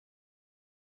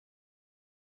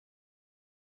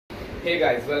Hey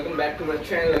guys, welcome back to my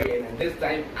channel again, and this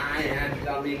time I am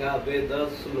coming up with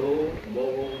a slow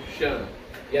motion.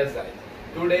 Yes guys,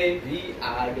 today we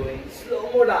are doing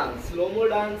slow-mo dance. Slow-mo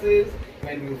dance is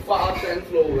when you fast and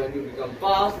slow. When you become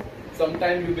fast,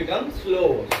 sometimes you become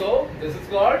slow. So this is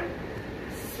called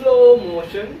slow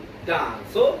motion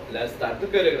dance. So let's start the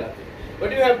choreography.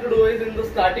 What you have to do is, in the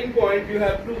starting point you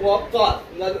have to walk fast.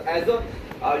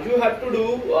 You have to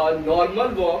do a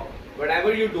normal walk.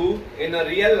 Whatever you do in a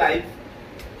real life,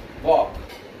 walk,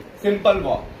 simple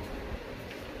walk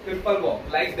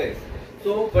like this.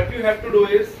 So what you have to do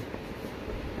is,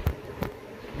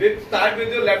 start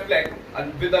with your left leg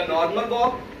and with a normal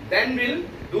walk, then we'll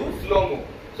do slow-mo.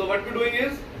 So what we're doing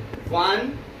is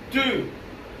 1, 2,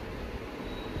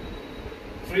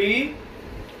 3,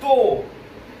 4.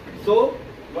 So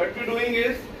what we're doing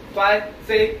is, start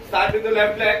with the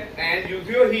left leg and use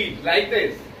your heel like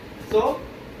this. So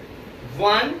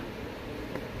 1,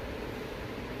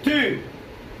 2,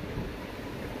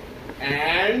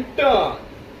 and turn.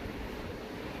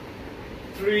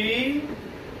 3,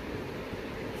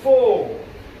 4.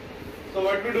 So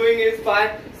what we're doing is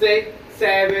 5, 6,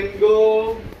 7,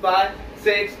 go. 5,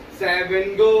 6,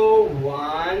 7, go.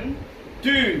 1,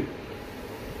 2.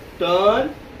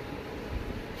 Turn.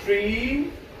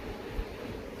 3,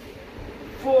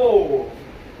 4,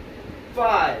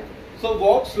 5. So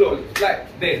walk slowly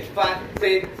like this. 5,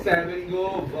 6, 7,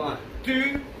 go. 1,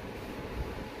 2,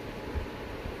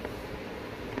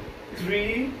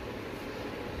 3,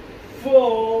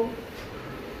 4,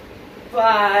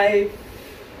 5,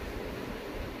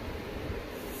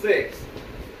 6.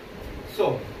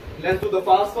 So let's do the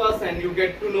fast and you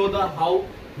get to know the how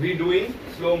we doing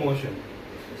slow motion.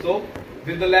 So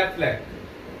with the left leg,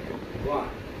 1,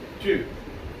 2,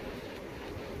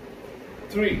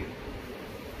 3,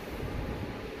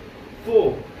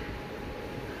 4,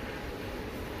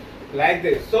 like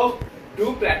this. So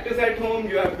to practice at home,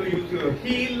 you have to use your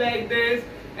heel like this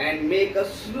and make a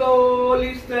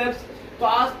slowly steps,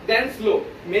 fast then slow.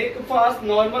 Make a fast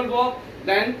normal walk,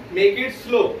 then make it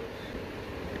slow.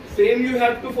 Same you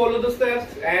have to follow the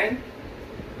steps, and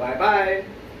bye bye.